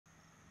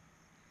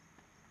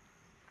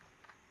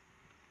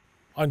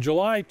On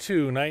July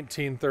 2,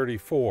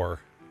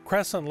 1934,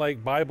 Crescent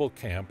Lake Bible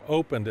Camp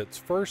opened its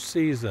first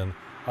season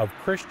of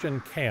Christian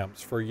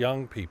camps for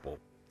young people.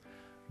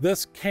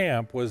 This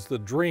camp was the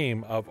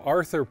dream of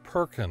Arthur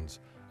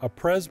Perkins, a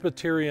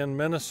Presbyterian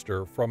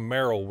minister from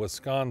Merrill,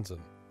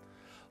 Wisconsin.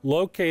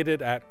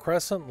 Located at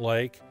Crescent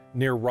Lake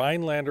near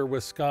Rhinelander,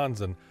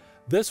 Wisconsin,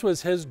 this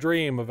was his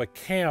dream of a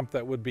camp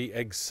that would be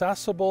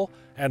accessible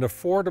and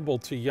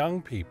affordable to young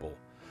people,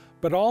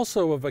 but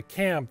also of a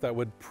camp that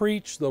would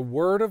preach the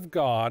Word of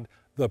God,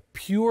 the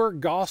pure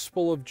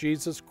gospel of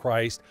Jesus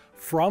Christ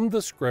from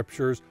the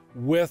Scriptures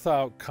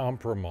without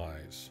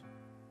compromise.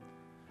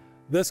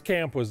 This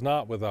camp was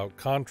not without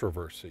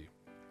controversy.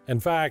 In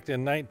fact,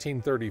 in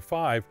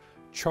 1935,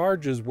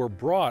 charges were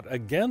brought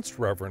against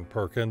Reverend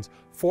Perkins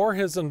for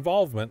his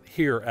involvement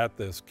here at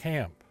this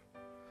camp.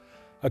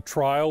 A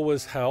trial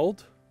was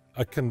held,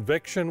 a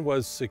conviction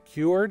was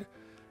secured,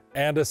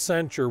 and a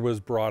censure was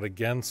brought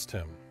against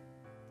him.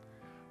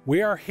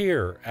 We are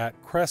here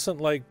at Crescent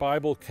Lake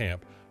Bible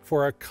Camp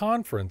for a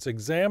conference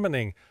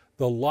examining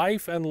the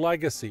life and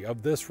legacy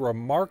of this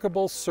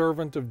remarkable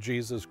servant of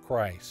Jesus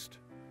Christ.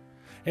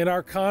 In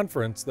our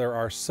conference, there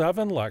are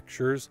 7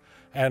 lectures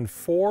and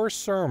 4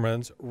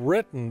 sermons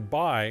written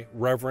by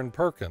Reverend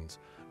Perkins,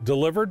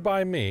 delivered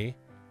by me,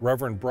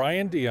 Reverend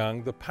Brian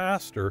DeYoung, the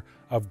pastor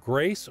of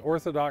Grace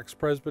Orthodox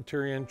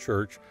Presbyterian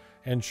Church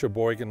in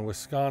Sheboygan,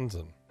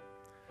 Wisconsin.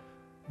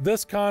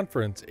 This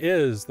conference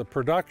is the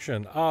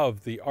production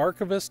of the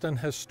archivist and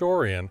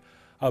historian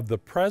of the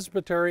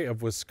Presbytery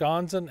of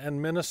Wisconsin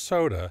and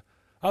Minnesota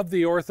of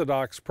the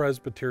Orthodox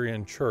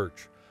Presbyterian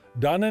Church,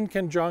 done in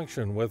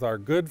conjunction with our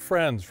good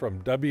friends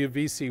from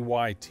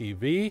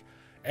WVCY-TV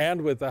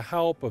and with the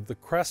help of the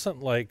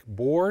Crescent Lake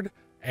Board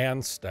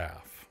and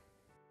staff.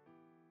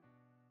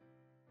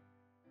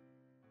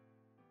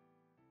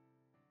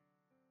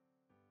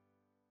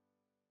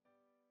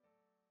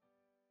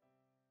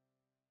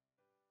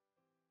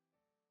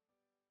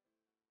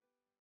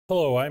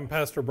 Hello, I'm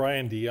Pastor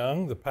Brian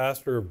DeYoung, the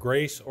pastor of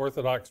Grace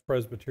Orthodox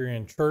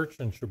Presbyterian Church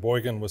in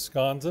Sheboygan,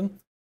 Wisconsin,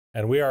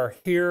 and we are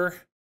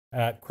here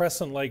at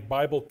Crescent Lake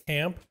Bible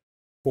Camp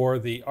for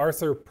the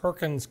Arthur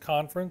Perkins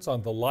Conference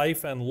on the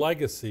life and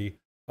legacy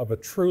of a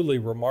truly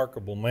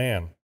remarkable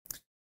man.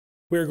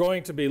 We're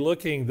going to be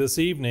looking this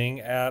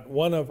evening at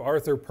one of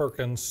Arthur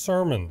Perkins'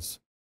 sermons.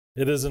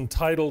 It is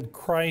entitled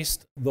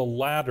Christ the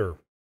Ladder,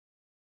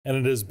 and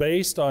it is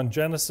based on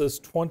Genesis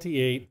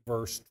 28,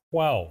 verse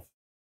 12.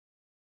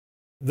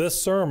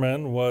 This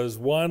sermon was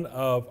one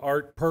of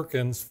Art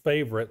Perkins'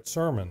 favorite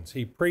sermons.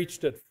 He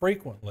preached it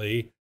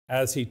frequently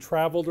as he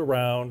traveled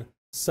around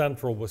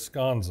central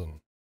Wisconsin.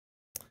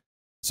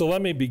 So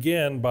let me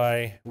begin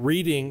by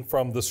reading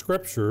from the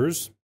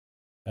Scriptures,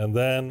 and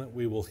then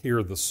we will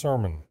hear the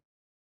sermon.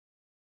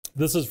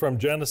 This is from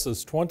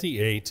Genesis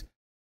 28,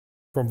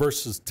 from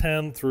verses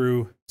 10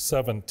 through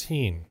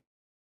 17.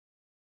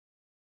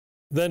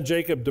 Then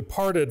Jacob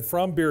departed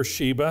from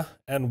Beersheba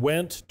and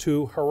went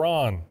to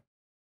Haran.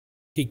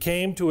 He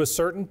came to a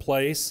certain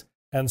place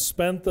and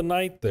spent the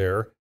night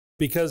there,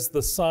 because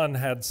the sun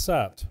had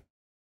set.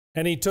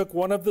 And he took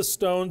one of the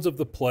stones of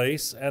the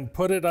place and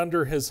put it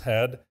under his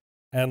head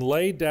and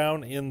lay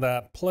down in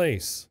that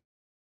place.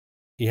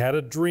 He had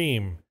a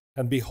dream,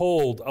 and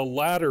behold, a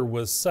ladder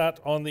was set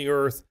on the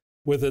earth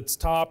with its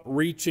top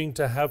reaching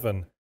to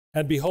heaven.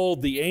 And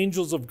behold, the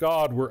angels of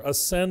God were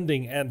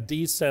ascending and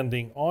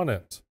descending on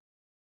it.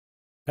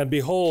 And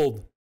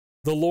behold,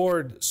 the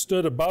Lord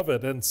stood above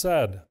it and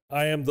said,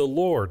 I am the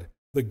Lord,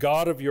 the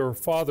God of your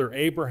father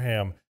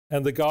Abraham,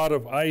 and the God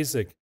of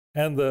Isaac,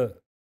 and the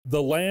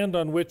land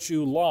on which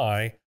you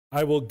lie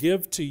I will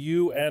give to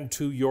you and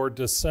to your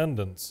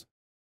descendants.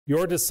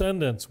 Your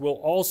descendants will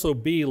also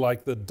be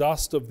like the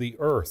dust of the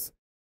earth,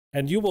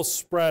 and you will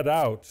spread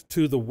out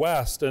to the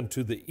west and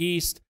to the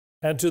east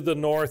and to the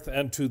north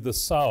and to the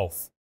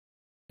south.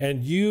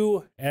 And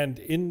you and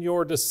in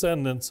your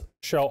descendants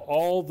shall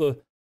all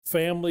the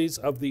families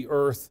of the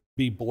earth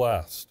be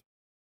blessed.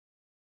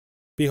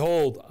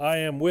 Behold, I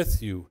am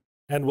with you,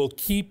 and will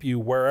keep you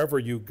wherever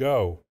you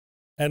go,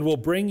 and will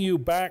bring you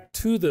back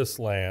to this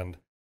land,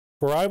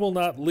 for I will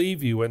not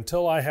leave you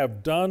until I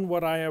have done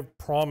what I have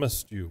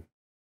promised you.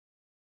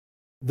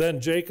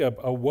 Then Jacob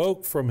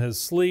awoke from his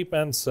sleep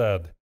and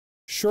said,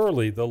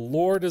 Surely the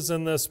Lord is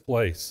in this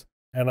place,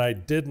 and I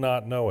did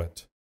not know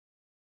it.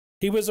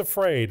 He was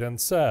afraid and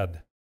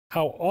said,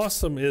 How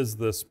awesome is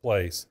this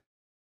place!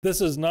 This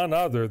is none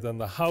other than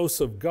the house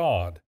of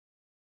God,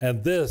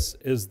 and this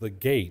is the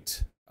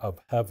gate of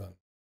heaven.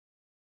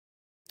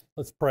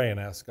 Let's pray and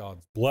ask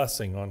God's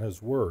blessing on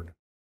His word.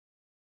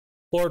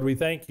 Lord, we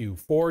thank you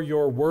for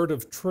your word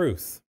of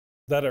truth,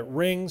 that it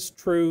rings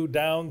true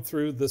down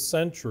through the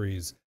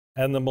centuries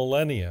and the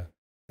millennia,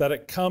 that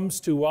it comes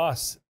to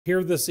us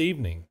here this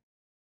evening.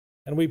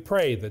 And we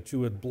pray that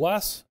you would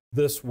bless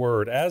this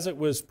word as it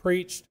was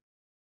preached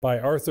by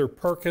Arthur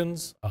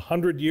Perkins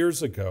 100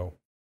 years ago,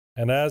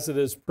 and as it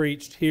is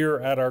preached here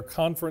at our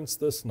conference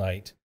this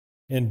night.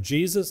 In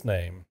Jesus'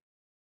 name,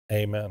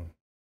 amen.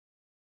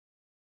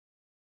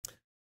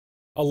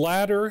 A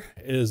ladder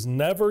is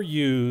never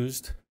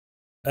used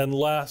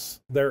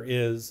unless there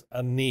is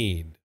a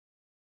need.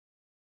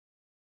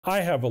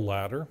 I have a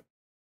ladder.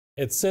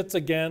 It sits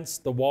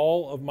against the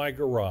wall of my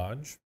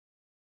garage,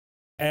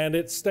 and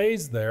it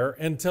stays there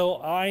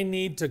until I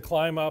need to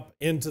climb up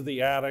into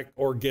the attic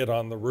or get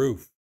on the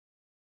roof.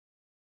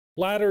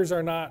 Ladders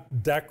are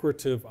not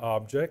decorative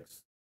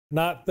objects,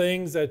 not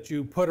things that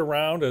you put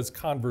around as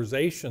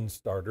conversation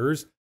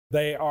starters.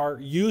 They are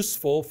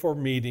useful for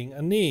meeting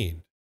a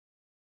need.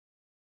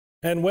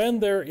 And when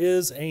there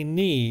is a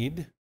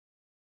need,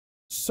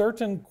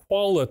 certain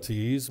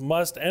qualities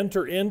must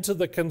enter into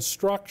the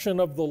construction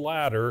of the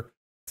ladder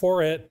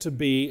for it to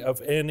be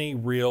of any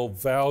real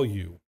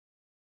value.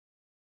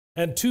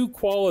 And two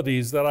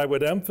qualities that I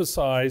would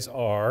emphasize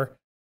are,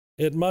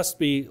 it must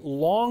be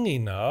long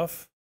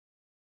enough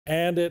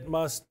and it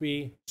must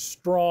be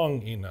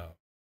strong enough.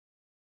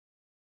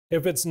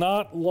 If it's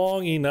not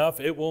long enough,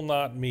 it will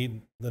not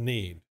meet the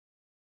need.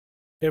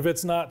 If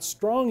it's not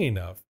strong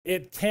enough,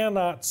 it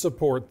cannot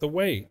support the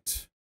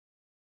weight.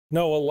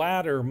 No, a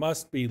ladder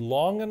must be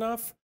long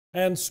enough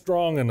and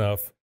strong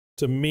enough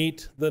to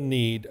meet the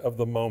need of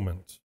the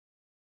moment.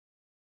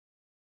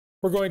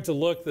 We're going to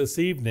look this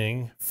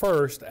evening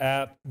first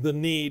at the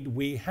need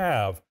we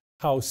have,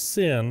 how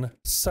sin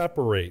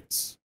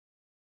separates.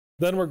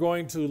 Then we're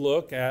going to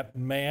look at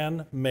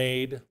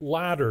man-made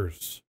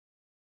ladders.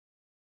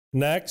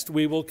 Next,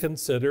 we will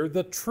consider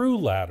the true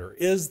ladder.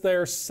 Is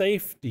there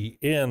safety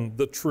in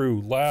the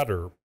true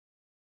ladder?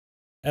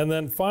 And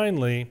then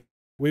finally,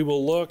 we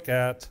will look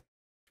at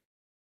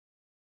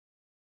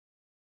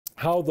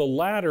how the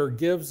ladder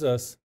gives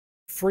us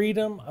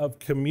freedom of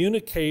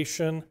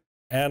communication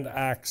and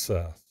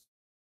access.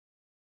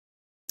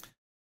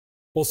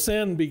 Well,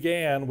 sin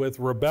began with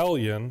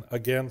rebellion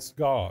against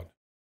God.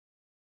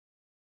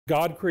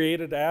 God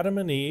created Adam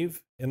and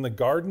Eve in the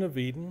Garden of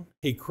Eden.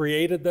 He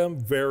created them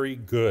very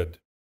good.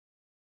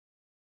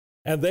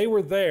 And they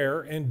were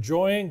there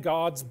enjoying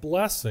God's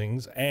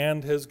blessings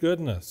and His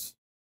goodness.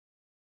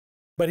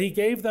 But He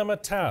gave them a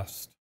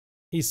test.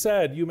 He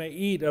said, "You may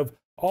eat of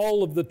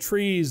all of the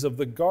trees of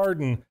the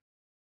garden,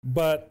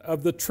 but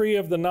of the tree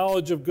of the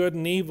knowledge of good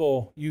and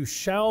evil you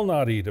shall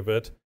not eat of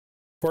it,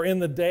 for in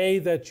the day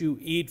that you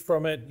eat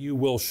from it you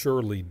will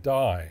surely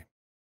die."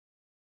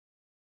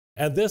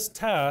 And this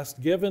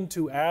test given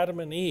to Adam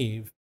and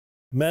Eve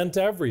meant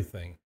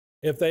everything.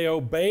 If they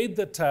obeyed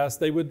the test,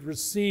 they would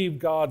receive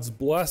God's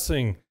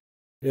blessing.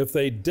 If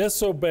they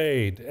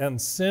disobeyed and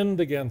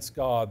sinned against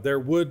God, there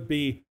would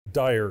be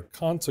dire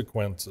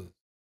consequences.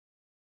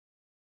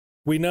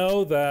 We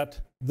know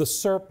that the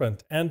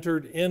serpent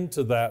entered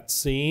into that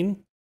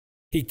scene.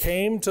 He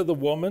came to the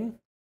woman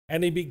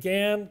and he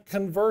began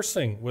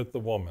conversing with the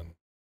woman.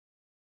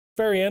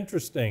 Very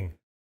interesting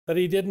that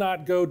he did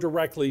not go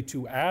directly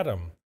to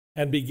Adam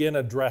and begin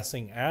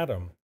addressing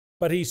Adam,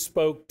 but he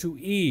spoke to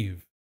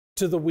Eve,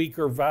 to the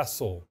weaker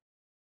vessel.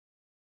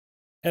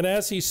 And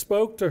as he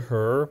spoke to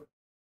her,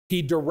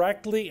 he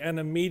directly and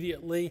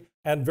immediately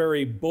and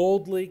very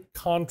boldly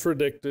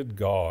contradicted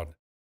God.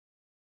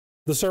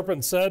 The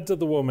serpent said to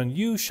the woman,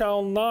 "You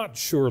shall not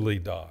surely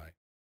die."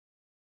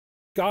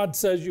 God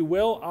says you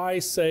will, I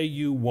say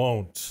you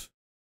won't.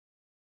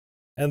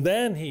 And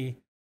then he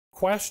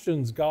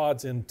questions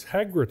God's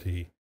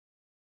integrity.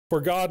 For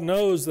God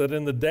knows that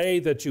in the day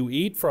that you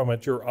eat from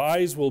it, your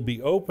eyes will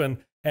be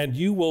open and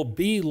you will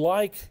be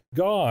like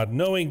God,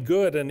 knowing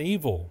good and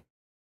evil.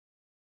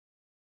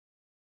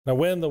 Now,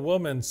 when the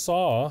woman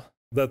saw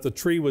that the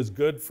tree was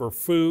good for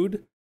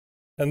food,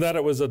 and that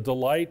it was a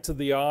delight to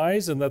the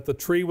eyes, and that the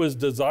tree was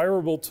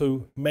desirable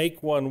to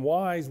make one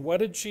wise, what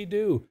did she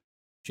do?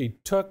 She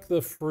took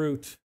the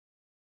fruit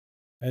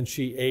and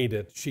she ate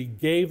it. She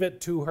gave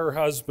it to her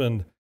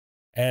husband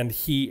and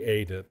he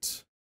ate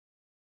it.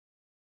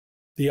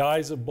 The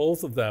eyes of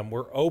both of them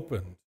were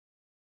opened.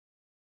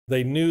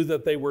 They knew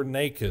that they were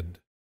naked,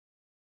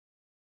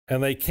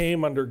 and they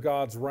came under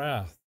God's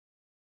wrath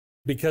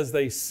because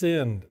they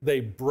sinned.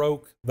 They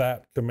broke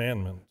that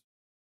commandment.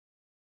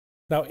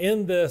 Now,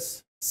 in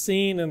this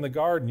scene in the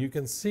garden, you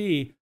can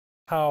see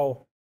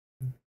how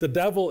the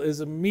devil is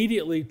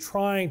immediately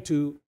trying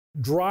to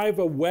drive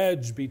a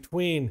wedge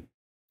between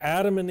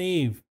Adam and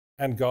Eve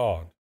and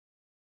God,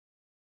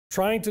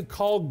 trying to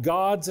call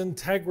God's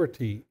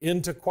integrity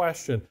into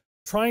question,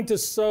 trying to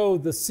sow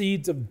the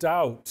seeds of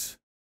doubt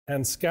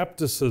and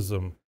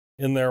skepticism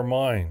in their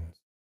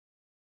minds.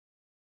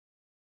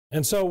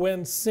 And so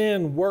when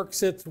sin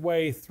works its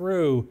way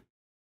through,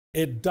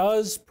 it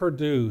does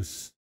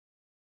produce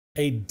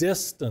a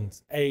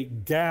distance, a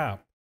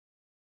gap,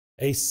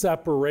 a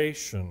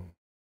separation.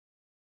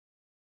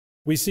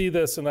 We see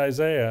this in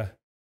Isaiah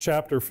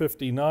chapter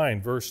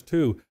 59, verse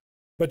 2.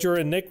 "But your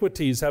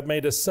iniquities have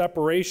made a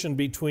separation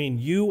between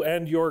you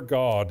and your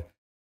God.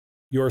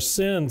 Your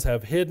sins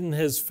have hidden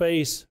His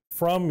face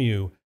from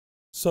you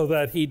so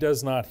that He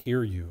does not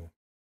hear you."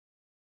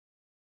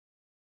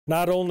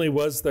 Not only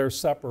was there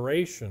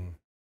separation,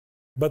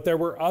 but there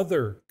were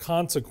other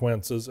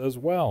consequences as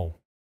well.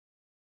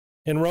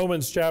 In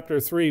Romans chapter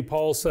 3,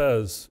 Paul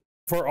says,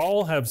 For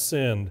all have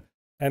sinned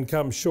and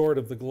come short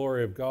of the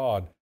glory of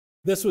God.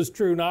 This was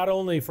true not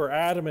only for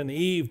Adam and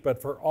Eve,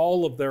 but for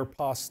all of their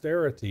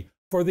posterity,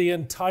 for the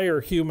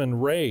entire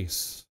human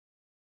race.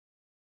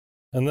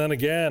 And then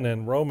again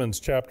in Romans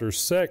chapter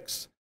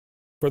 6,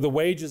 for the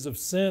wages of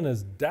sin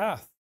is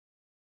death.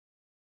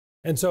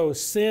 And so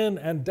sin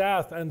and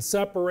death and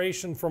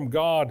separation from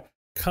God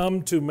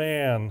come to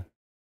man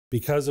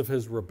because of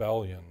his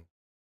rebellion,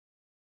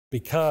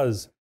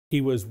 because he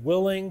was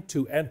willing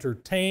to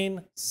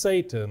entertain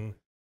Satan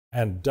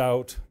and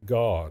doubt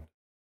God.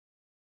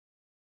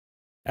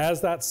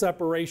 As that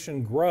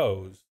separation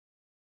grows,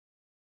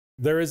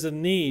 there is a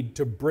need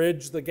to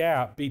bridge the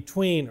gap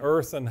between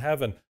earth and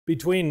heaven,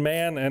 between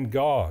man and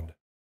God.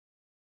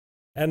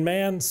 And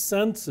man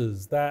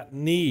senses that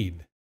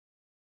need.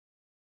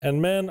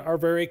 And men are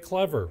very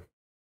clever.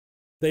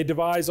 They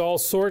devise all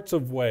sorts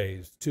of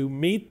ways to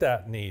meet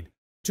that need,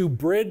 to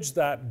bridge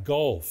that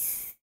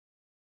gulf.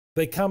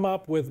 They come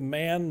up with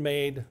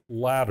man-made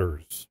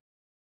ladders.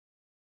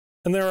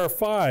 And there are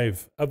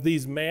 5 of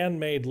these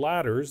man-made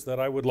ladders that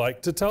I would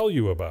like to tell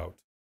you about.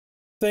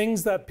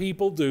 Things that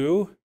people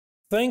do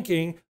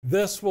thinking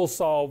this will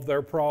solve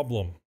their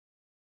problem.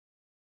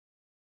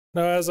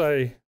 Now, as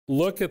I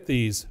look at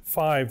these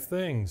 5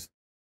 things,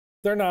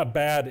 they're not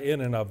bad in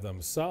and of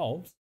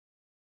themselves.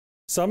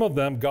 Some of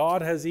them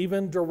God has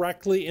even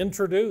directly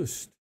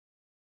introduced.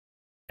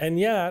 And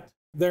yet,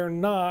 they're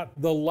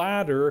not the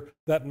ladder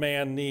that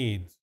man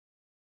needs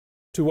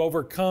to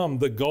overcome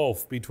the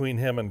gulf between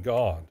him and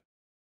God.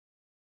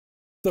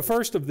 The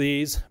first of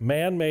these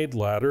man-made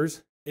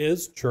ladders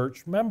is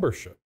church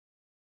membership.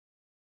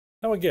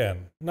 Now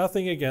again,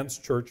 nothing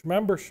against church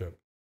membership.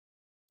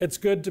 It's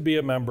good to be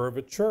a member of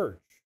a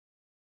church.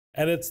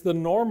 And it's the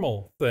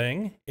normal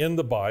thing in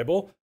the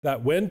Bible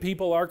that when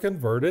people are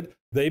converted,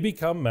 they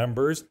become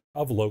members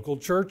of local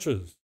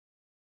churches.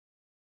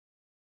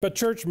 But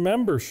church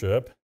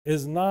membership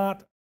is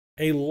not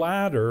a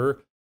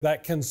ladder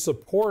that can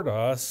support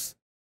us,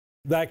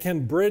 that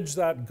can bridge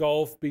that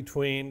gulf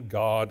between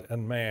God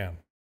and man.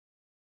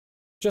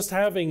 Just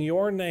having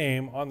your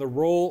name on the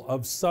roll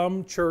of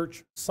some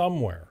church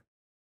somewhere,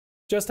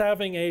 just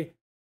having a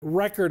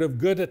record of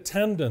good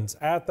attendance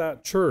at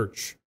that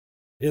church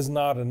is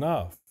not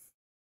enough.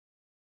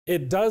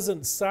 It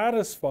doesn't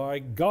satisfy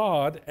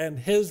God and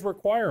His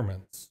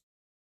requirements.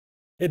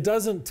 It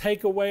doesn't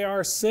take away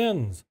our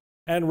sins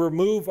and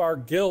remove our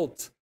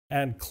guilt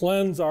and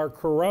cleanse our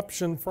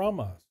corruption from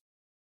us.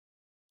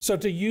 So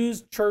to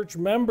use church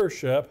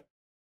membership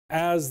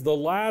as the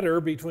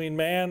ladder between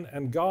man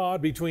and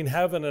God, between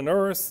heaven and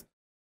earth,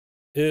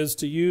 is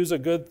to use a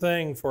good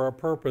thing for a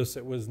purpose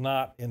it was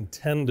not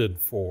intended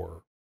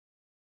for.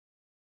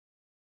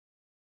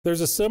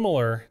 There's a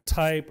similar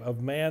type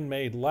of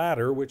man-made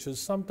ladder, which is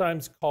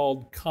sometimes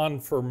called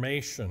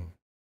confirmation.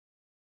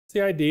 It's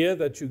the idea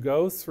that you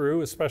go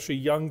through, especially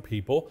young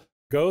people,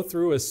 go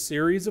through a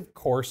series of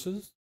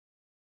courses.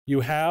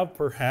 You have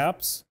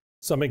perhaps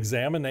some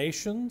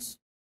examinations.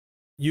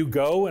 You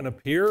go and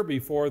appear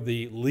before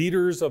the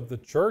leaders of the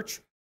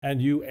church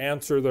and you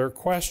answer their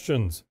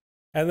questions.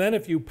 And then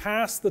if you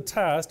pass the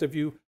test, if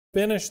you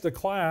finish the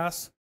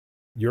class,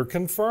 you're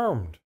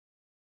confirmed.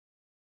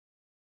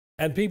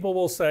 And people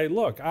will say,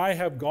 look, I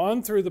have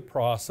gone through the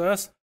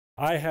process.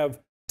 I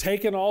have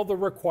taken all the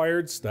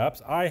required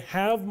steps. I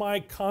have my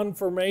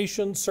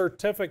confirmation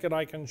certificate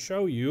I can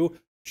show you.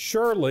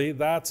 Surely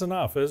that's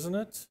enough, isn't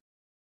it?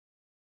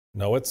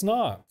 No, it's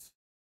not.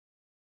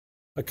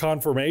 A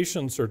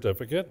confirmation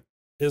certificate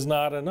is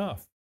not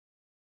enough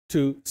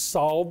to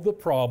solve the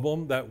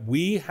problem that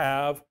we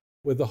have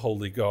with the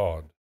Holy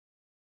God.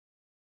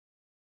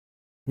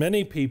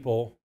 Many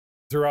people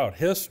throughout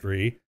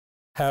history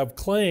have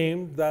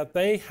claimed that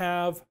they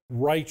have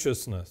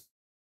righteousness,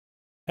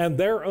 and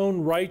their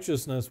own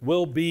righteousness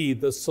will be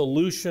the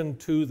solution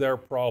to their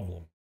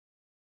problem.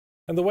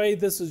 And the way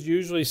this is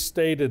usually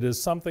stated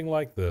is something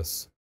like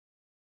this: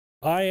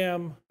 I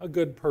am a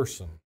good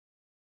person.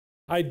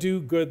 I do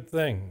good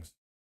things.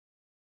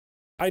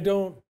 I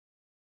don't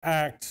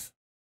act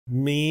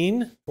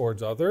mean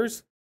towards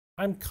others.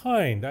 I'm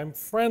kind. I'm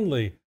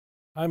friendly.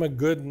 I'm a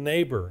good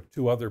neighbor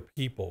to other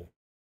people.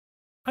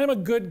 I'm a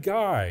good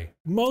guy.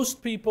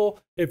 Most people,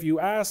 if you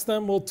ask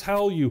them, will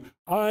tell you,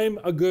 I'm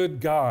a good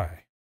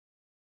guy.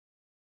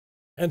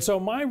 And so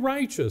my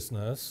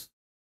righteousness,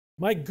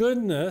 my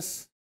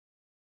goodness,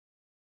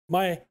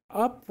 my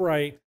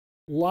upright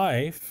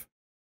life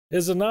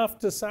is enough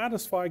to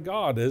satisfy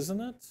God, isn't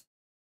it?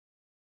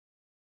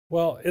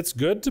 Well, it's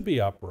good to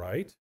be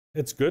upright.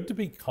 It's good to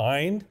be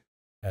kind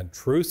and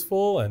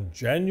truthful and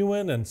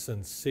genuine and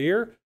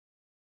sincere.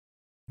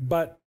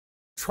 But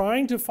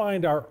trying to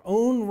find our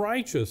own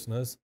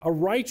righteousness, a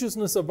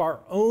righteousness of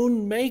our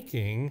own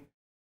making,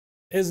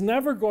 is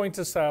never going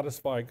to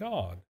satisfy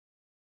God.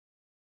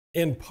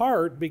 In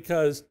part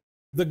because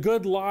the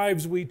good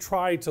lives we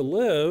try to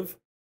live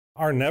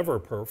are never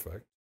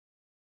perfect.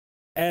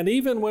 And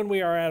even when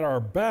we are at our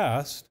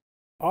best,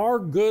 our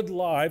good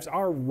lives,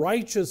 our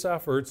righteous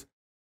efforts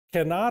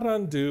cannot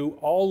undo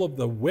all of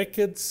the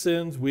wicked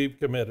sins we've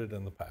committed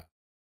in the past.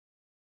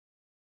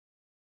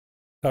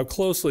 Now,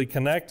 closely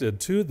connected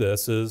to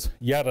this is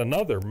yet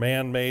another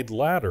man-made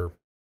ladder.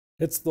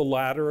 It's the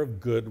ladder of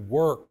good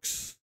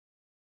works.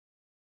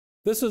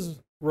 This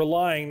is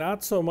relying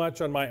not so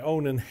much on my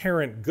own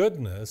inherent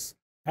goodness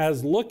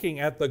as looking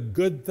at the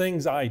good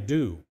things I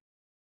do.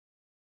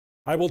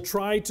 I will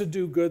try to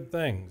do good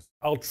things.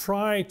 I'll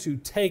try to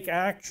take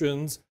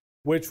actions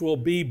which will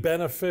be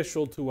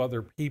beneficial to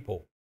other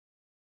people.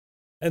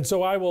 And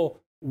so I will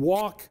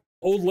walk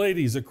old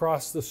ladies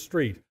across the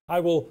street. I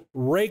will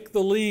rake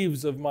the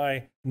leaves of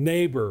my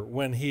neighbor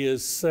when he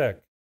is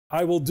sick.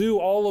 I will do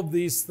all of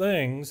these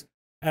things,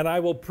 and I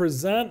will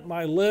present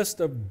my list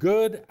of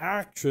good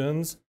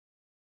actions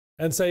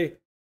and say,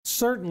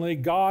 certainly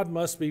God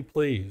must be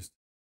pleased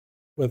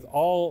with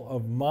all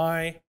of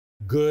my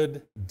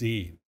good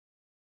deeds.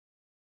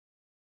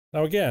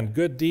 Now again,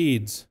 good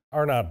deeds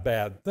are not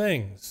bad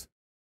things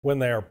when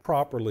they are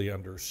properly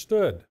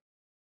understood.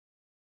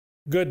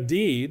 Good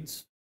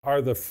deeds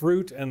are the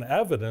fruit and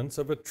evidence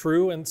of a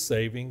true and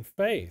saving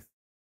faith.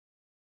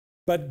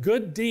 But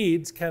good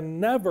deeds can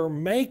never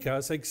make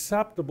us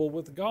acceptable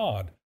with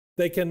God.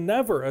 They can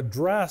never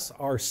address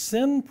our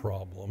sin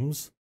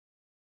problems.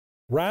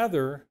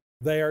 Rather,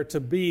 they are to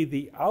be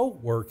the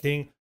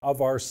outworking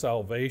of our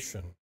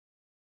salvation.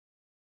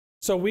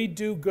 So we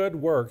do good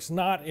works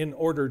not in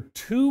order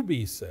to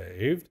be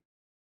saved,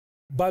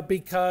 but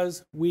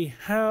because we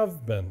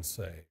have been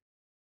saved.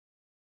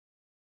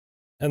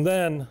 And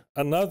then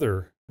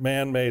another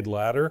man-made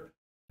ladder,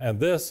 and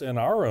this in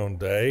our own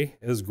day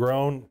is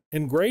grown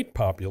in great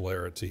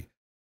popularity,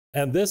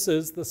 and this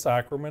is the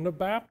sacrament of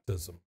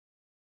baptism.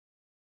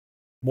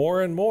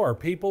 More and more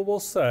people will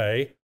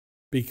say,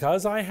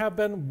 because I have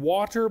been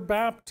water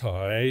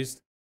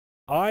baptized,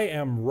 I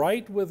am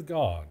right with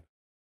God.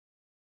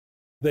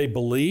 They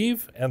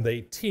believe and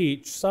they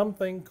teach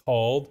something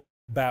called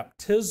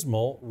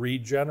baptismal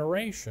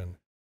regeneration,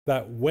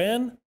 that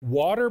when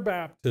water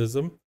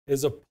baptism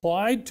is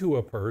applied to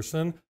a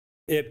person,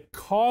 it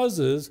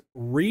causes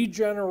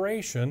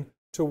regeneration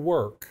to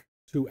work,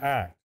 to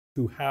act,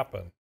 to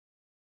happen.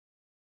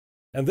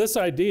 And this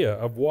idea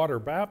of water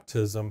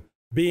baptism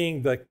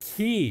being the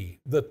key,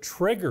 the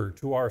trigger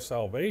to our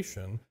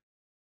salvation,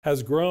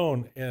 has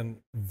grown in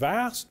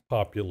vast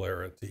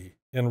popularity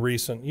in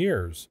recent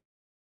years.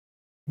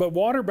 But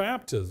water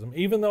baptism,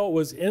 even though it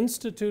was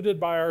instituted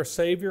by our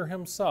Savior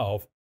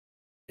himself,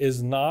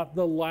 is not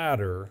the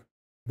ladder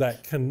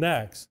that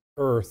connects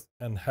earth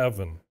and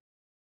heaven.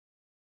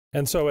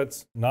 And so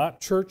it's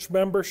not church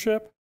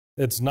membership,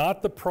 it's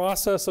not the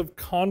process of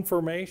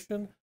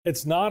confirmation,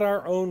 it's not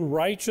our own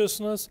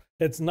righteousness,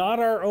 it's not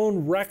our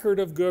own record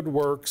of good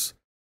works,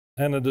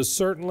 and it is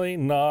certainly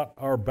not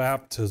our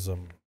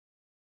baptism.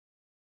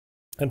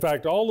 In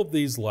fact, all of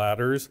these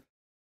ladders,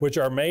 which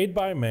are made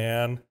by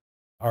man,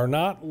 are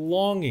not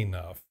long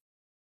enough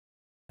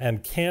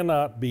and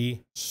cannot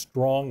be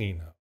strong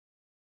enough.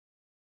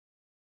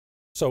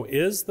 So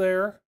is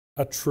there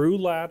a true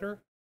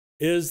ladder?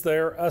 Is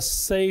there a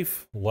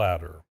safe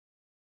ladder?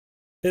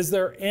 Is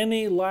there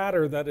any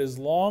ladder that is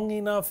long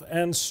enough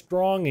and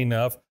strong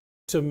enough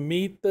to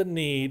meet the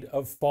need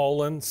of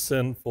fallen,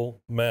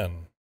 sinful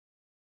men?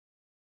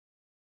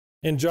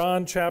 In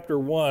John chapter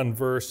 1,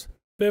 verse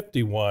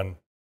 51,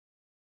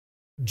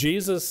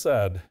 Jesus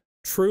said,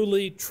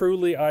 "Truly,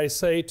 truly, I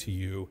say to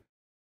you,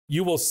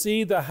 you will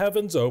see the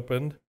heavens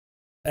opened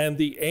and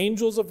the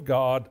angels of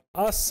God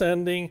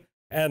ascending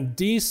and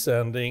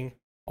descending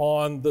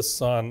on the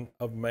Son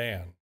of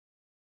Man."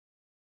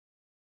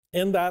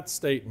 In that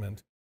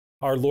statement,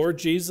 our Lord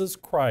Jesus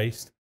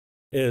Christ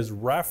is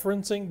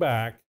referencing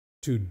back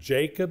to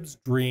Jacob's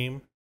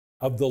dream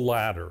of the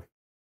ladder.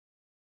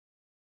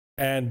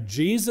 And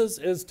Jesus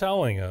is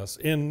telling us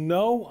in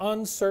no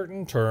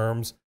uncertain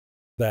terms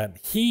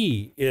that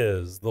he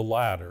is the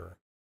ladder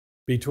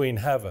between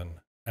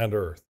heaven and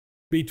earth,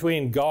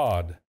 between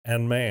God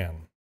and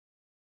man.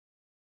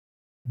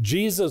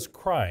 Jesus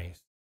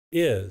Christ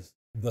is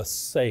the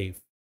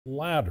safe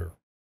ladder.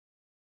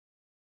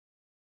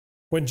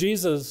 When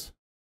Jesus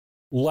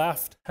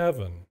left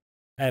heaven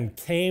and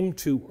came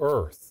to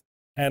earth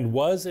and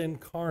was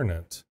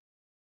incarnate,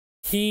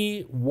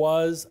 he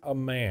was a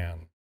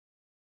man,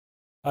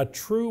 a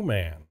true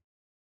man,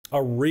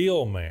 a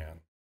real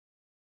man.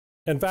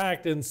 In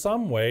fact, in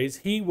some ways,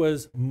 he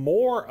was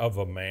more of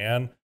a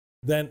man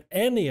than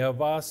any of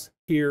us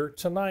here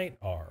tonight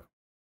are.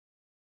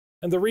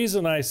 And the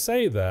reason I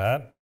say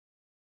that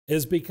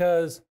is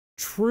because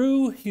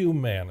true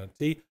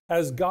humanity,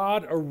 as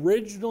God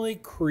originally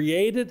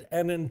created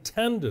and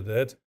intended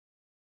it,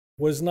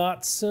 was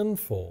not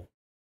sinful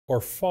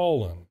or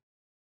fallen.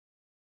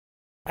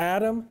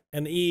 Adam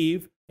and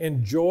Eve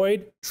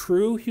enjoyed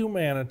true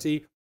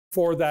humanity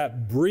for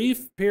that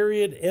brief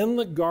period in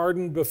the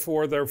garden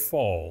before their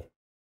fall.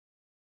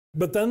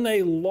 But then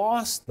they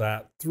lost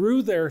that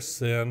through their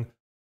sin,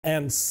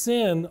 and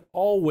sin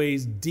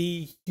always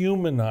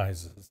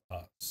dehumanizes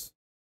us.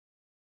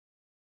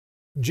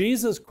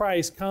 Jesus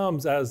Christ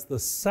comes as the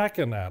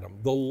second Adam,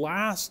 the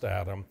last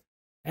Adam,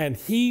 and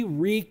he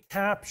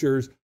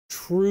recaptures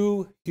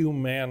true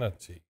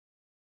humanity.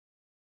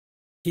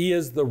 He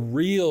is the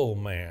real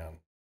man.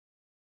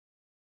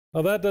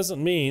 Now, that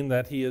doesn't mean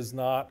that he is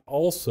not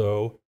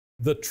also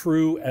the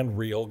true and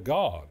real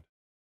God.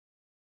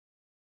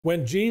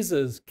 When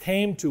Jesus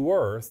came to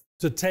earth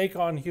to take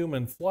on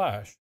human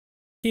flesh,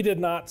 he did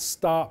not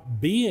stop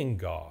being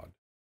God.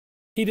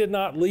 He did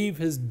not leave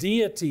his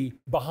deity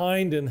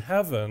behind in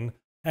heaven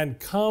and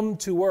come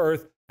to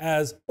earth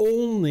as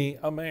only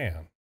a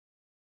man.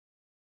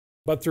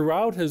 But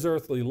throughout his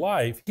earthly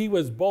life, he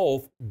was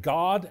both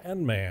God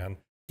and man.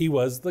 He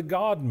was the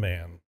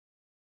God-man,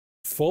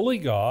 fully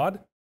God,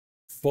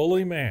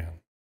 fully man.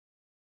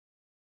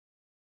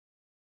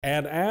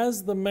 And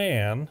as the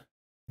man,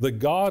 the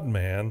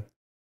God-man,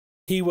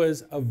 he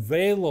was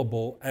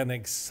available and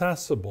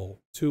accessible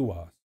to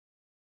us.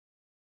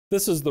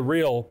 This is the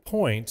real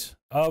point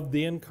of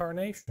the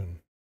incarnation.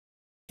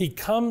 He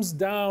comes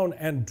down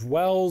and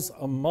dwells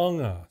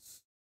among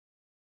us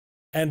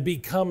and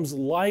becomes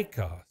like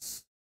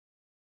us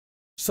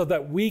so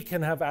that we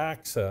can have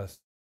access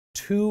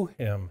to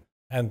him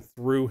and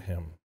through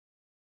him.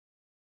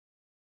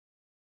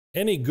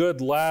 Any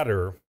good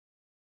ladder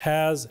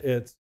has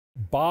its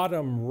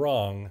bottom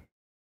rung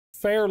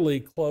fairly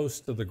close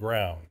to the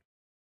ground.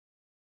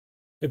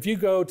 If you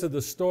go to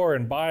the store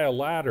and buy a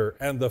ladder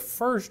and the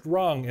first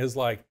rung is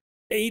like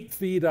 8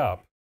 feet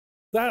up,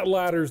 that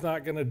ladder's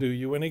not going to do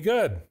you any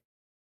good.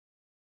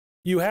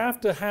 You have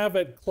to have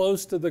it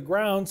close to the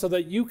ground so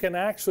that you can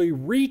actually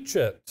reach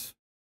it,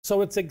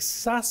 so it's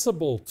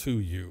accessible to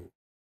you.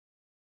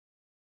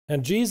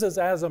 And Jesus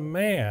as a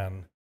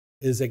man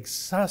is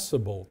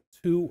accessible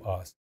to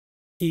us.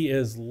 He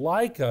is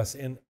like us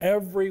in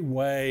every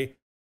way,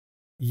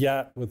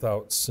 yet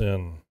without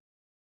sin.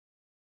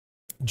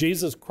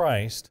 Jesus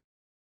Christ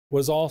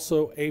was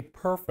also a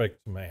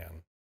perfect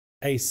man,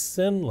 a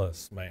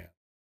sinless man.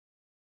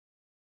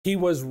 He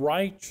was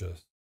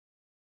righteous.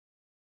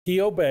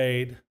 He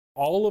obeyed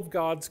all of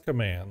God's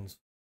commands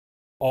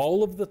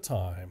all of the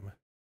time,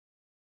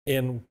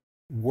 in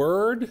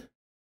word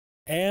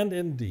and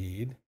in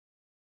deed,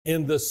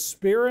 in the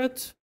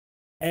spirit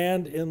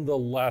and in the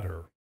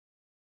letter.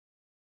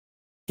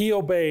 He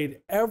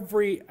obeyed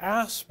every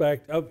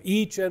aspect of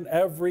each and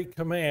every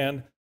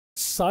command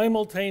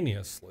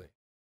simultaneously.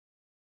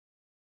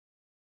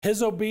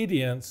 His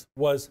obedience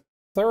was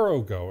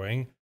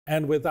thoroughgoing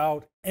and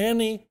without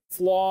any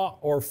flaw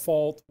or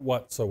fault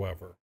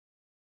whatsoever.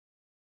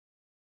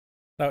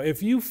 Now,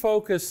 if you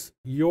focus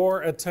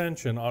your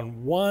attention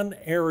on one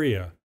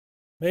area,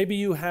 maybe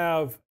you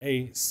have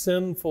a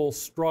sinful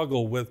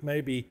struggle with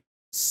maybe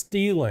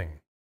stealing,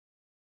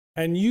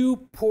 and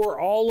you pour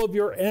all of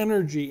your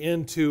energy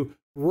into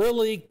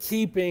really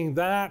keeping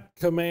that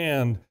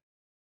command,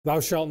 thou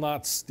shalt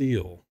not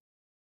steal.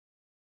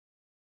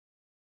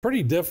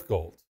 Pretty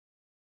difficult.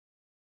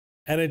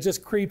 And it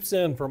just creeps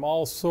in from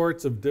all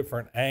sorts of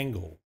different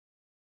angles.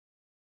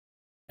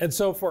 And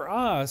so for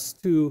us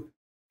to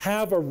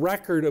have a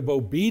record of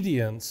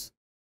obedience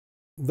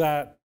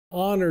that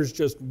honors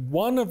just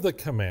one of the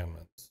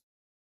commandments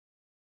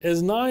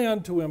is nigh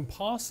unto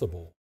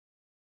impossible.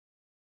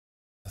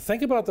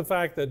 Think about the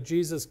fact that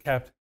Jesus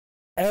kept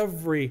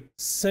every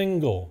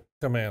single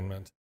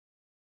commandment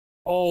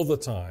all the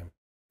time,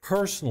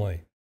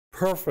 personally,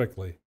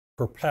 perfectly,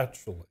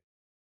 perpetually.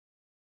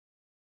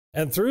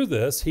 And through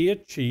this, he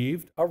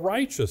achieved a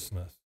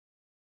righteousness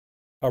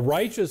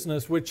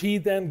which he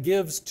then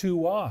gives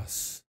to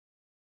us,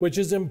 which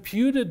is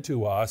imputed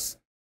to us,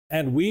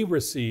 and we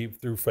receive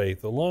through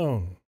faith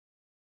alone.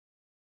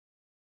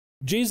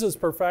 Jesus'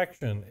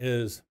 perfection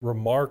is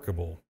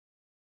remarkable.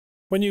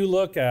 When you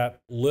look at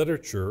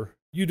literature,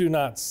 you do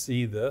not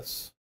see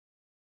this.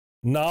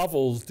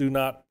 Novels do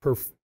not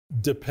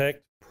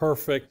depict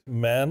perfect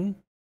men.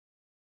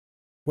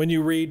 When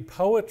you read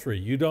poetry,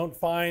 you don't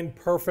find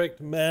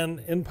perfect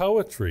men in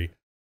poetry.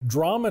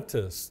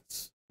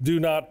 Dramatists do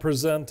not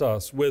present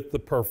us with the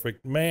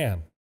perfect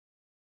man.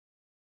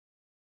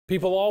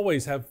 People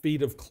always have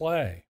feet of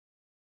clay.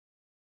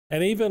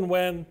 And even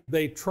when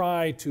they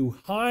try to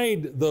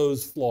hide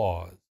those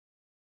flaws,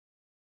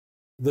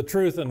 the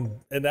truth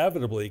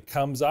inevitably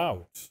comes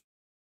out.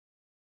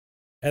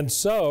 And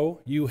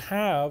so you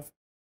have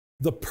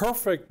the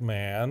perfect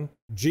man,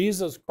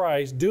 Jesus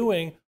Christ,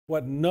 doing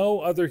what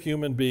no other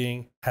human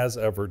being has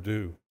ever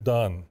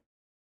done.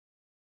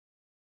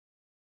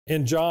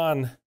 In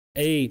John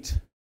 8,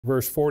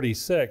 verse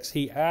 46,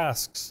 he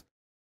asks,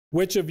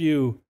 "Which of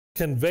you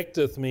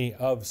convicteth me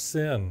of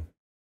sin?"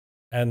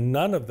 And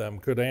none of them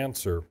could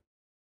answer.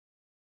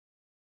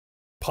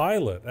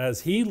 Pilate,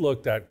 as he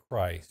looked at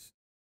Christ,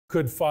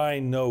 could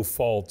find no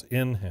fault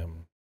in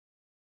him.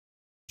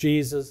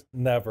 Jesus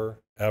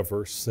never,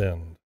 ever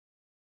sinned.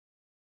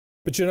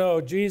 But you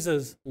know,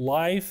 Jesus'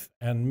 life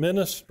and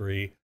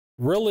ministry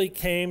really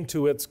came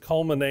to its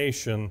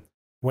culmination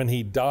when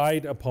he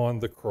died upon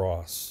the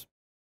cross.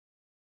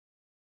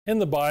 In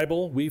the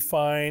Bible, we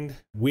find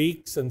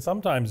weeks and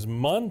sometimes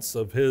months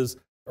of his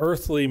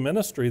earthly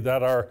ministry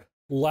that are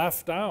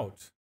left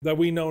out, that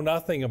we know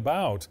nothing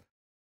about.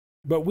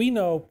 But we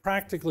know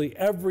practically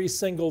every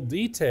single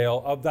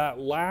detail of that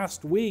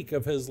last week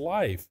of his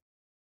life.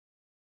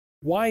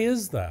 Why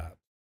is that?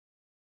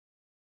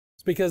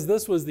 It's because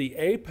this was the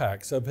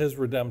apex of his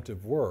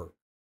redemptive work.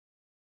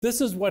 This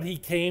is what he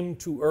came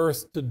to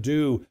earth to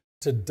do,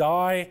 to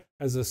die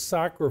as a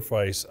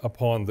sacrifice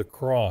upon the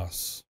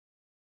cross.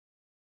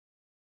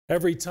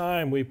 Every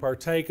time we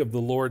partake of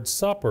the Lord's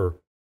Supper,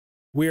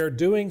 we are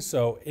doing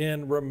so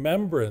in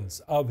remembrance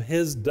of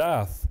his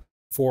death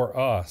for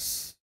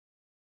us.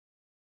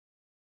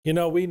 You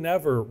know, we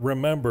never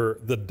remember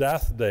the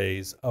death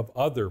days of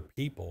other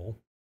people.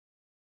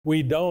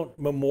 We don't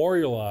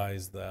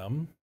memorialize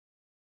them.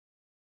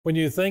 When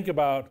you think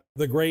about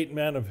the great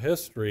men of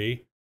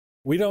history,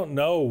 we don't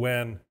know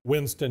when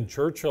Winston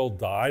Churchill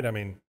died. I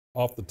mean,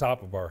 off the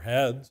top of our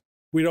heads.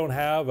 We don't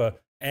have an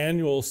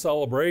annual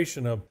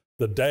celebration of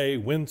the day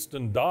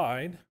Winston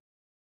died.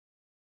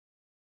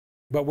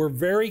 But we're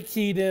very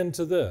keyed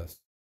into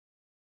this,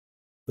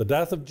 the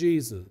death of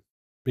Jesus,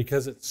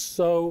 because it's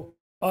so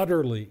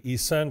utterly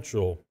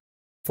essential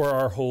for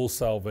our whole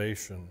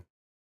salvation.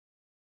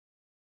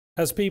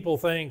 As people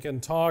think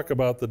and talk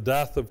about the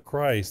death of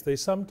Christ, they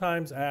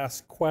sometimes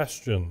ask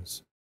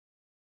questions.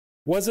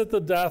 Was it the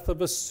death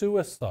of a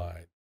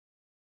suicide?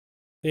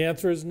 The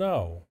answer is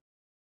no.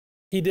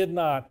 He did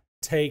not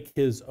take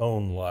his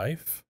own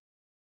life.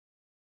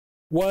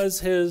 Was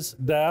his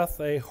death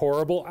a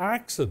horrible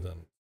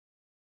accident?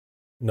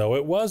 No,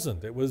 it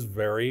wasn't. It was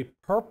very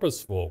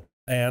purposeful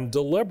and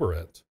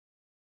deliberate.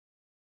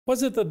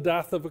 Was it the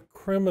death of a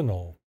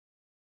criminal?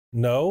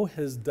 No,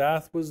 his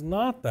death was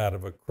not that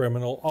of a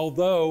criminal,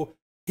 although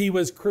he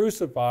was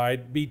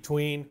crucified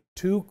between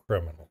two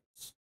criminals.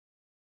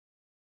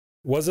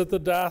 Was it the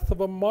death of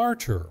a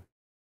martyr?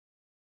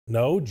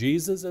 No,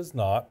 Jesus is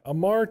not a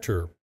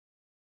martyr,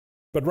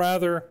 but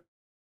rather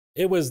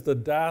it was the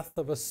death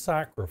of a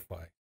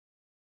sacrifice,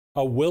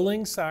 a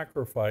willing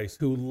sacrifice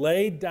who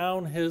laid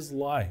down his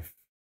life,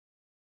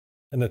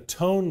 an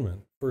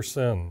atonement for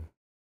sin.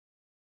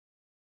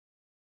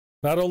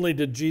 Not only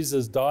did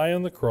Jesus die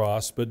on the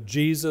cross, but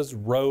Jesus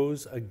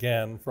rose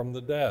again from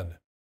the dead.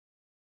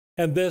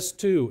 And this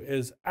too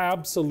is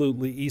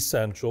absolutely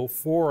essential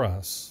for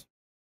us.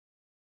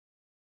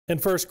 In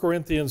 1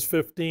 Corinthians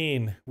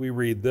 15, we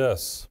read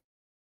this: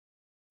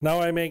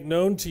 "Now I make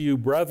known to you,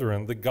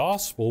 brethren, the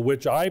gospel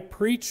which I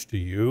preached to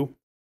you,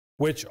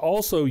 which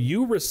also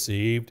you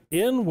received,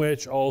 in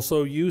which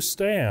also you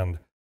stand,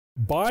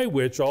 by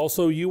which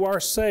also you are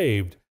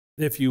saved,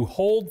 if you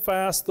hold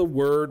fast the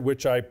word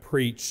which I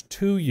preached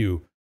to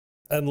you,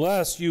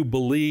 unless you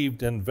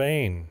believed in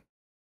vain.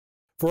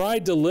 For I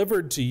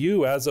delivered to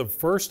you as of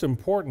first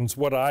importance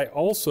what I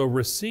also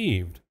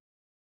received,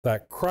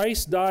 that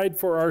Christ died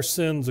for our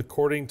sins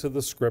according to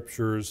the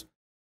Scriptures,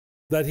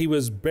 that he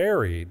was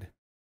buried,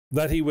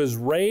 that he was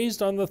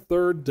raised on the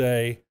third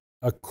day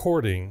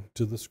according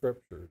to the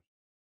Scriptures."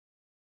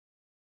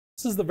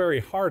 This is the very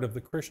heart of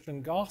the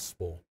Christian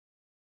gospel,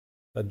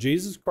 that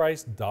Jesus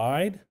Christ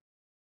died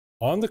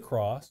on the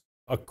cross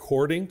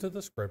according to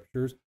the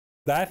Scriptures,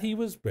 that he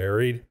was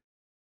buried,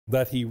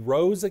 that he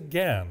rose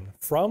again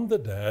from the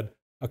dead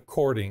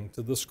according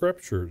to the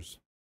Scriptures.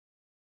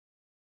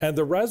 And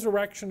the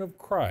resurrection of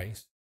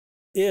Christ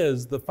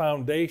is the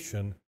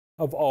foundation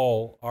of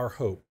all our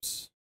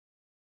hopes.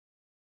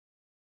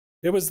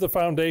 It was the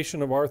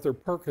foundation of Arthur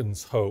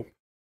Perkins' hope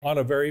on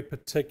a very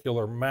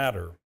particular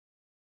matter.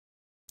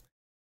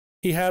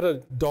 He had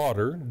a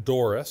daughter,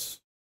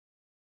 Doris,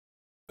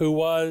 who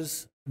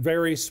was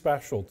very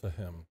special to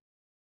him.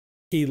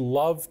 He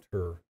loved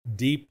her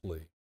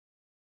deeply.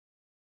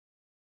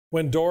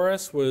 When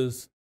Doris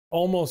was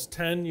almost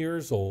 10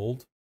 years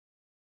old,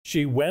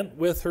 she went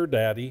with her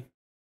daddy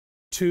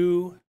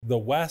to the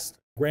West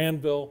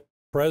Granville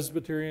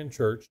Presbyterian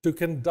Church to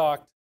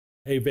conduct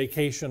a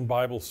vacation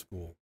Bible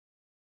school.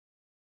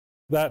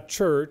 That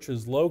church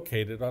is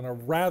located on a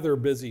rather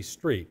busy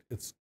street.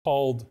 It's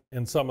called,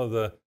 in some of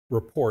the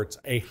reports,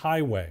 a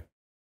highway.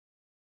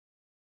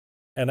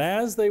 And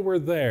as they were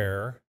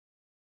there,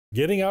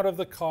 getting out of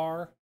the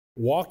car,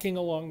 walking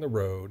along the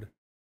road,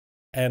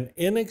 an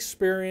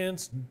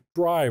inexperienced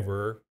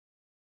driver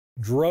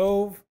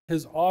drove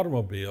his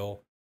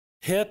automobile,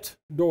 hit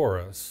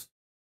Doris,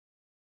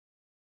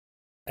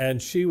 and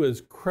she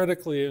was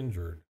critically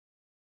injured.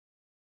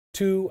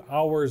 2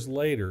 hours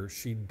later,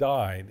 she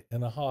died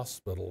in a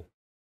hospital,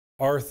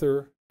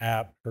 Arthur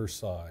at her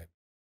side.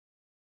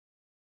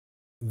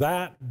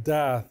 That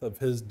death of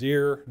his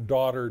dear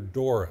daughter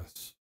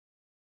Doris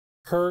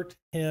hurt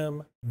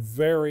him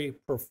very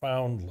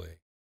profoundly.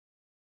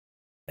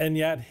 And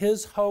yet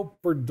his hope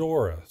for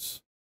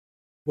Doris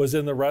was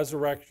in the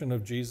resurrection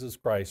of Jesus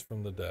Christ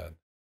from the dead.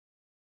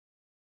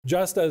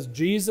 Just as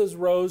Jesus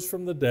rose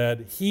from the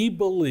dead, he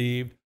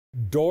believed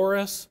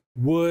Doris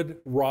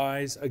would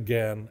rise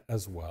again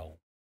as well.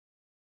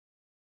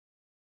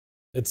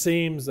 It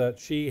seems that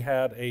she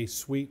had a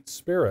sweet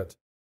spirit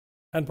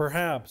and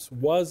perhaps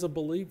was a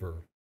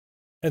believer.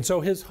 And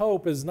so his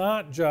hope is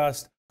not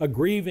just a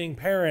grieving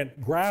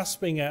parent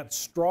grasping at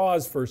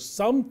straws for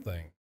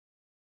something.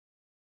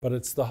 But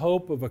it's the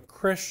hope of a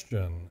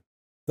Christian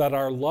that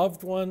our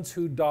loved ones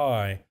who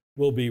die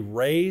will be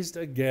raised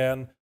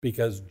again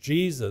because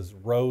Jesus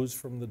rose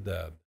from the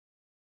dead.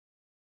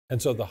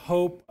 And so the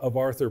hope of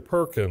Arthur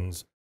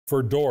Perkins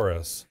for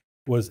Doris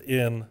was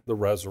in the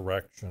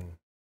resurrection.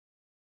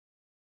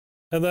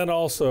 And then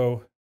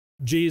also,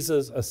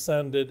 Jesus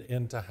ascended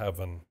into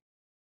heaven.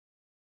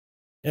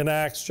 In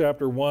Acts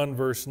chapter 1,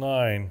 verse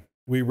 9,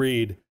 we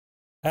read,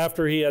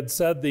 "After he had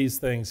said these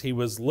things, he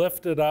was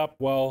lifted up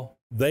while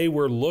they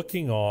were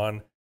looking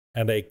on,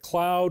 and a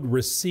cloud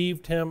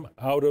received him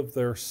out of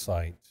their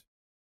sight."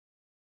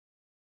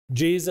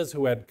 Jesus,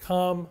 who had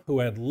come, who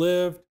had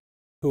lived,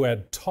 who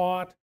had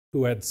taught,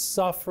 who had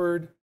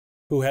suffered,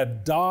 who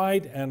had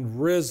died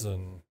and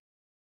risen,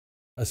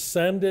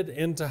 ascended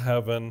into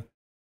heaven,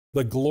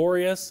 the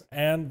glorious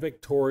and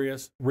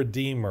victorious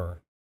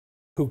Redeemer,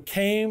 who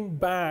came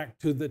back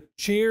to the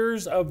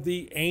cheers of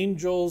the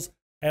angels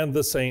and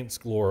the saints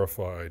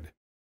glorified.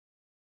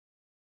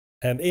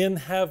 And in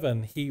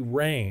heaven he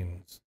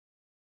reigns,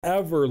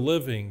 ever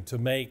living to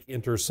make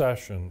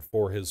intercession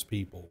for his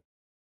people.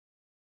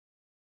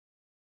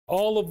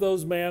 All of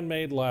those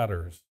man-made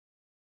ladders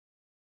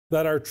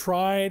that are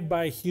tried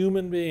by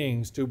human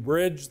beings to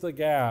bridge the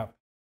gap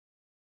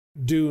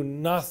do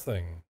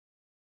nothing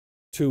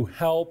to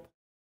help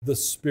the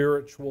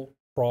spiritual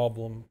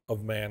problem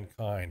of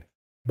mankind.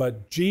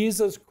 But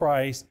Jesus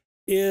Christ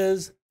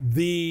is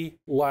the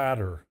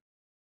ladder,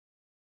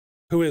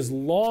 who is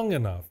long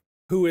enough,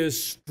 who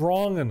is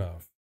strong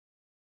enough,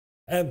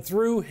 and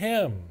through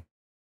him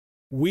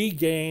we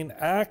gain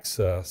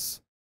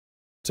access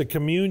to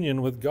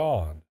communion with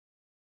God.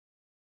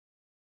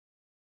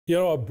 You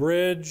know, a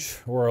bridge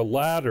or a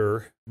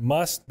ladder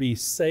must be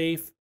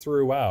safe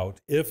throughout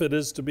if it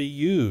is to be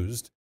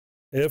used,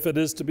 if it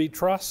is to be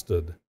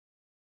trusted.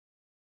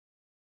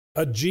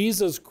 A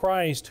Jesus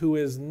Christ who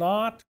is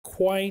not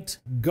quite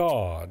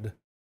God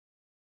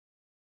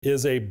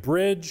is a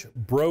bridge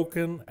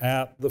broken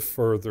at the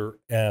further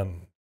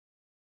end.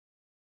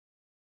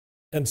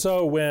 And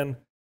so when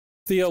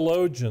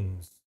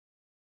theologians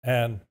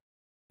and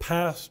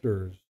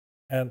pastors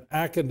and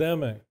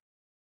academics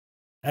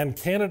and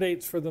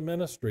candidates for the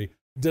ministry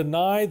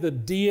deny the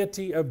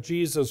deity of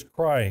Jesus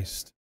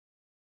Christ,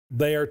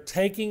 they are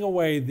taking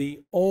away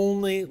the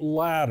only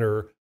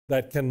ladder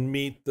that can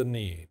meet the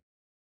need.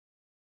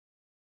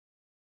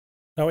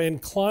 Now, in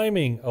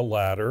climbing a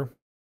ladder,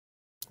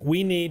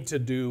 we need to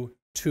do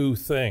two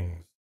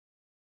things.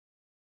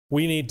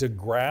 We need to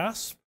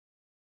grasp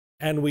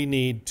and we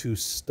need to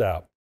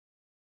step.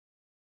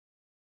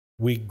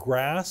 We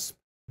grasp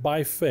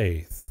by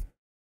faith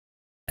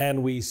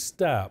and we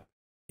step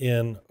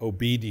in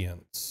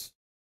obedience.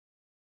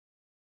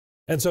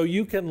 And so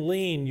you can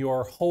lean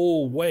your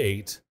whole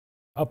weight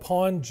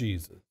upon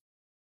Jesus.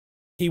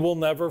 He will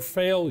never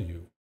fail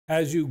you.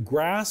 As you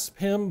grasp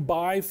him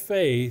by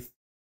faith,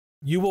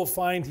 you will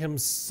find him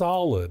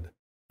solid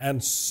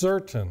and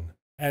certain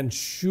and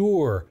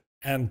sure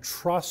and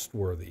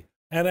trustworthy.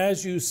 And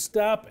as you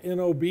step in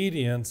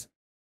obedience,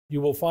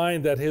 you will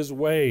find that his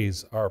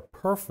ways are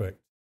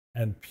perfect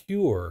and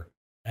pure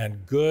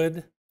and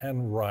good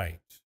and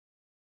right.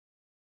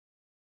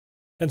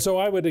 And so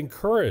I would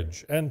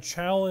encourage and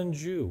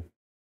challenge you,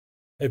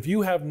 if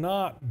you have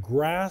not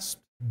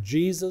grasped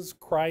Jesus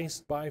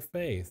Christ by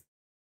faith,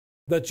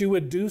 that you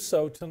would do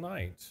so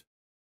tonight,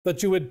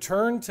 that you would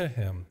turn to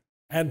him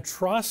and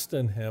trust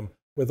in him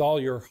with all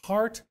your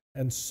heart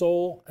and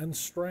soul and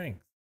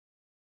strength.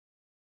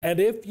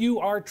 And if you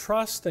are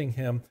trusting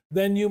him,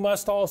 then you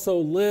must also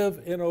live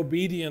in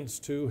obedience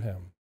to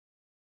him.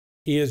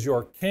 He is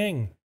your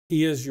King,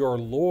 he is your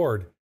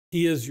Lord,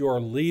 he is your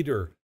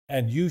leader,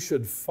 and you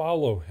should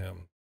follow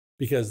him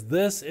because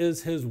this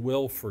is his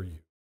will for you.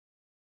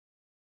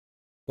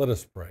 Let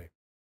us pray.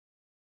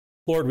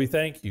 Lord, we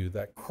thank you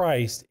that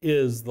Christ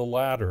is the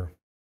ladder,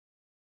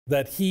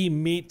 that he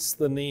meets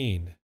the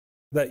need,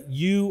 that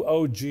you,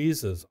 O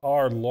Jesus,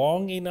 are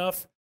long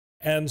enough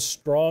and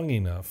strong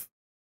enough,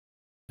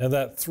 and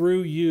that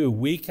through you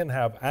we can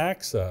have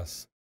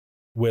access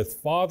with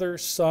Father,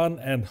 Son,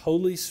 and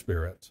Holy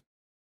Spirit,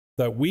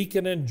 that we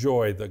can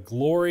enjoy the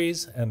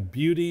glories and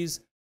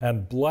beauties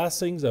and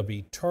blessings of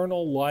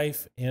eternal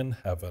life in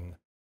heaven.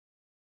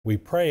 We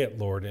pray it,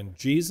 Lord, in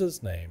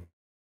Jesus' name.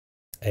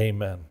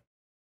 Amen.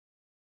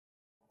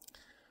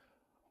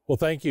 Well,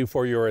 thank you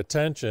for your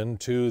attention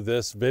to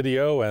this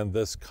video and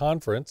this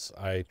conference.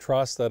 I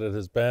trust that it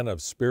has been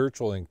of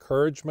spiritual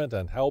encouragement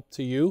and help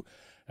to you,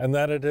 and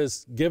that it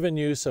has given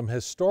you some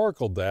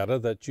historical data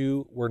that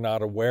you were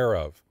not aware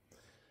of.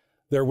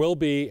 There will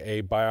be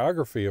a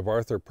biography of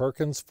Arthur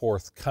Perkins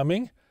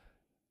forthcoming.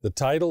 The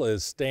title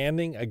is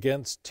Standing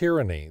Against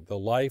Tyranny, The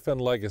Life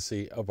and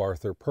Legacy of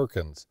Arthur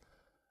Perkins.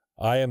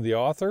 I am the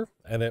author,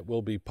 and it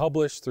will be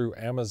published through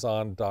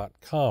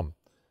Amazon.com.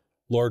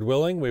 Lord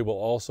willing, we will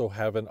also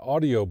have an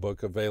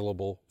audiobook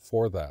available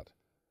for that.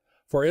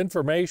 For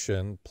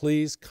information,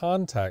 please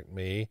contact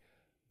me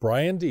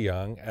Brian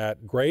DeYoung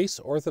at Grace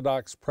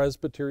Orthodox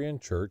Presbyterian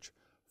Church,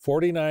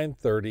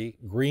 4930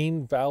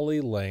 Green Valley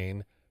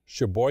Lane,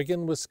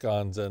 Sheboygan,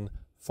 Wisconsin,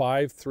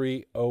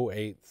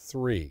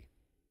 53083.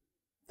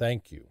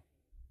 Thank you.